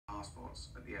passports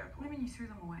at the airport. What do you mean you threw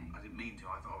them away? I didn't mean to.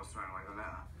 I thought I was throwing away the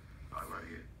letter that I wrote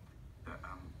you. But,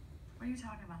 What are you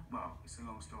talking about? well, it's a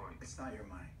long story. It's not your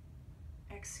money.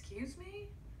 Excuse me?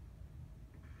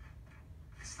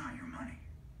 It's not your money.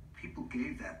 People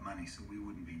gave that money so we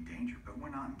wouldn't be in danger, but we're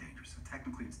not in danger, so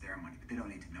technically it's their money, but they don't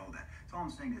need to know that. So all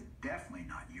I'm saying is definitely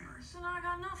not yours. So now I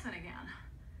got nothing again.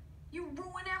 You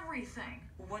ruin everything.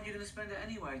 Well, when are you going to spend it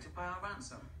anyway to pay our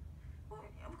ransom? Well,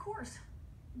 of course.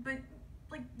 But,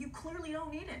 like, you clearly don't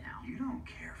need it now. You don't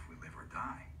care if we live or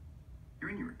die.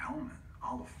 You're in your element,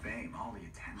 all the fame, all the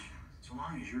attention. So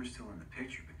long as you're still in the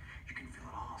picture, but you can feel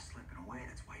it all slipping away.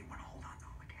 That's why you want to hold on to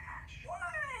all the cash. What?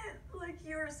 Like,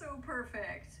 you're so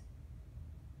perfect.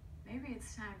 Maybe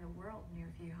it's time the world knew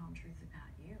a few home truths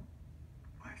about you.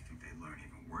 Well, I think they'd learn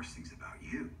even worse things about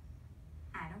you.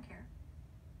 I don't care.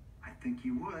 I think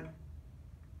you would.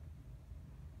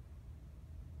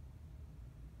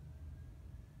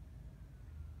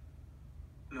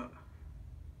 Look,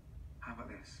 how about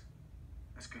this?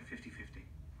 Let's go 50-50.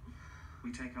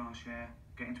 We take our share,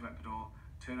 get into Ecuador,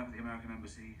 turn up at the American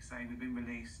embassy, say we've been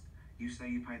released, you say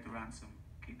you paid the ransom,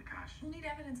 keep the cash. We'll need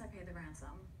evidence I paid the ransom.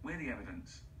 We're the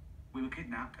evidence. We were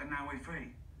kidnapped and now we're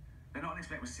free. They're not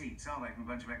expect receipts, are they, from a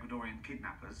bunch of Ecuadorian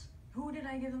kidnappers? Who did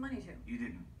I give the money to? You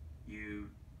didn't. You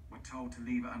were told to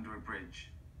leave it under a bridge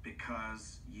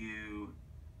because you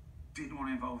didn't want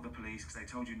to involve the police because they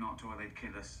told you not to or they'd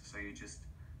kill us, so you just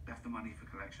left the money for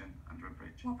collection under a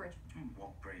bridge. What bridge?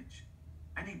 What bridge?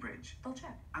 Any bridge. They'll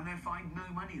check. And they'll find no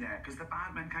money there because the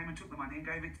bad men came and took the money and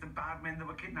gave it to the bad men that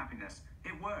were kidnapping us.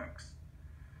 It works.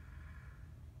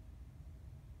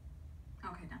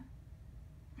 Okay, done.